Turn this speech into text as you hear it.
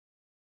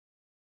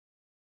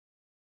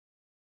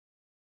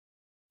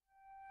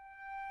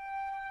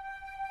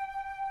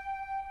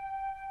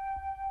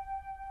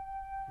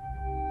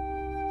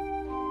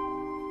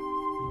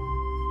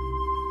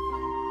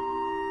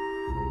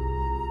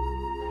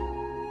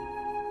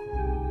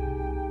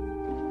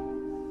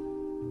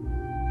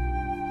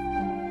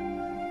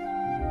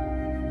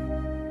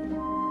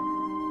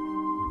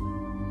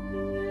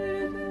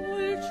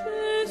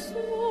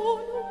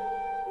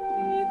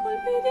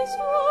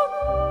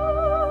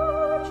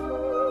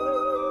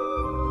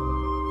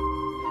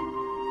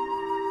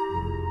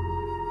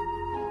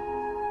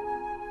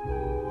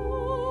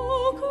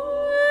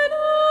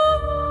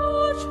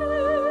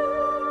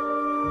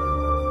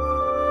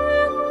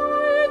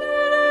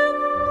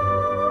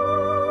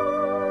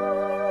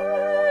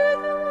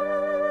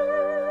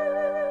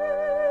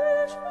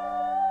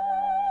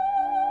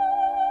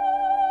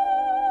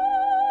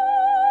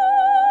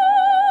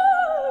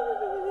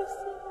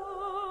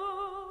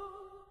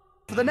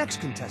next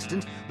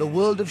contestant, the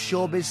world of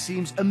showbiz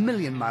seems a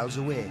million miles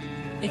away.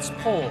 It's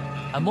Paul,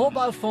 a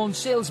mobile phone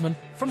salesman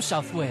from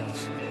South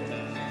Wales.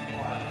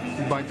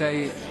 By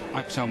day,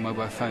 I sell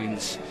mobile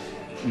phones.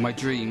 My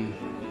dream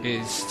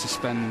is to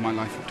spend my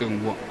life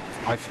doing what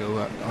I feel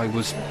that I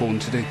was born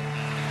to do.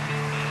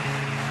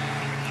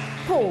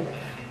 Paul,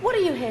 what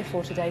are you here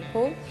for today,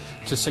 Paul?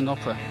 To sing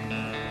opera.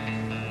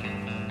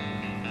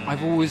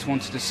 I've always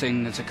wanted to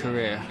sing as a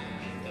career.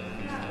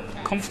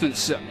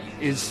 Confidence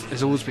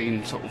has always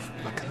been sort of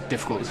like a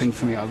difficult thing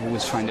for me. I've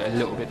always found it a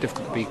little bit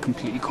difficult to be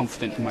completely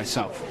confident in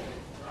myself.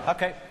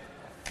 OK.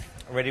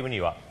 Ready when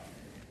you are.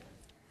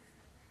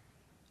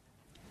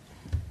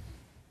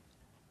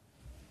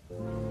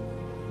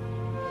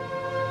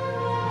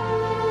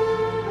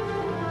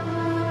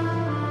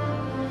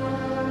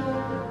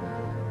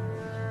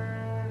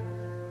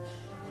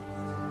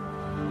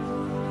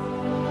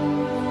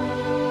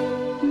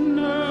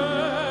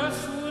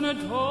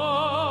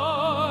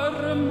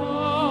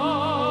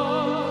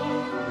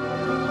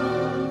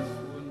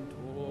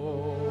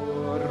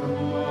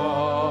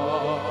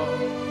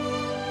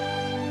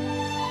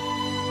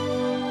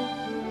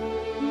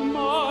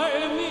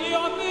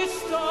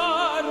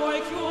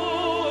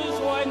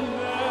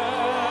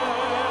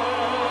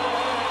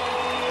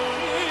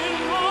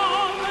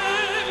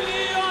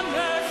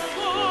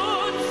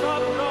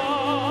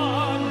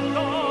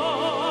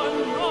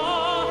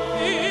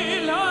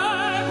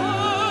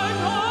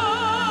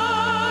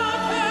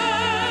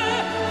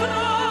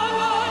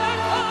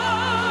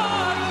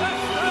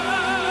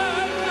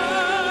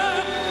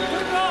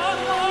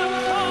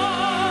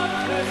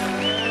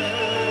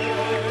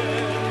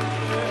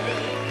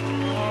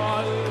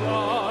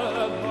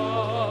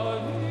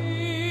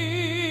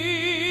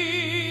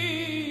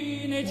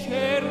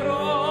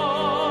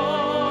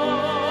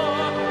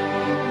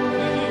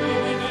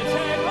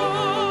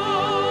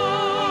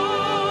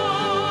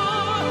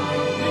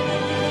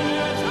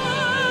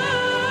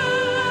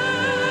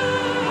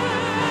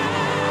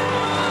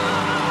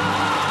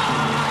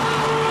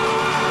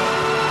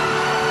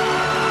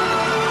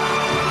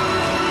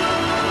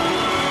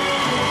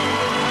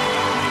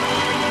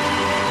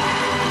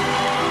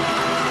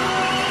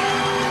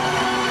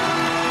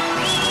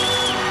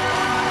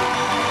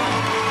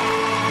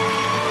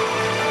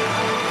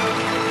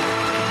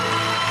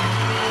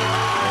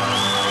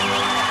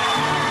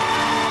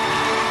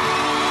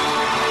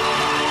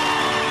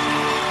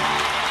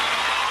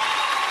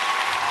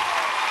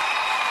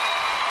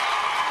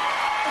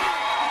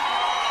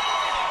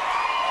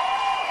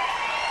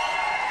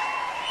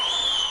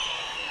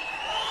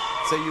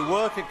 So you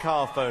work at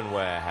Car Phone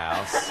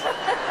Warehouse,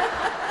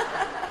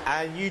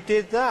 and you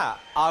did that.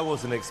 I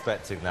wasn't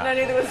expecting that. No,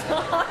 neither was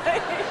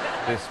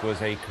I. This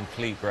was a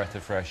complete breath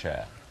of fresh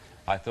air.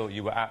 I thought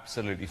you were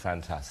absolutely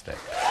fantastic.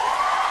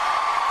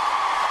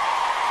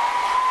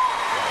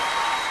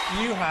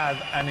 You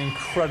have an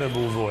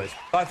incredible voice.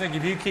 I think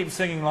if you keep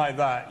singing like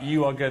that,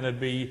 you are going to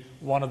be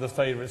one of the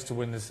favourites to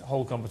win this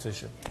whole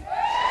competition.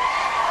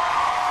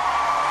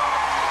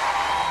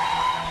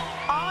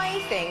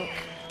 I think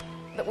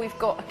that we've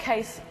got a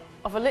case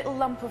of a little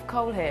lump of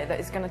coal here that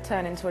is going to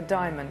turn into a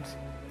diamond.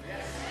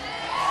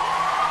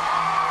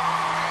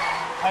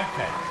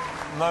 OK.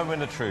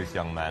 Moment of truth,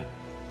 young man.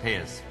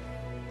 Piers.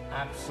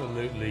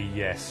 Absolutely,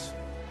 yes.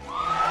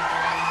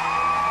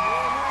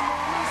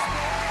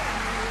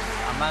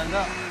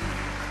 Amanda?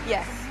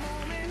 Yes.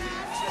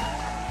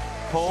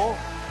 Paul?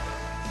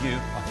 You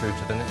are through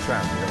to the next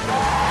round.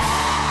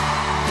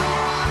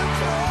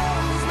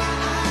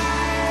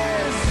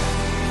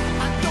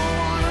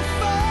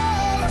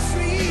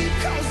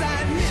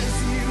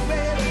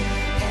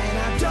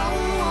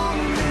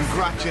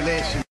 Congratulations.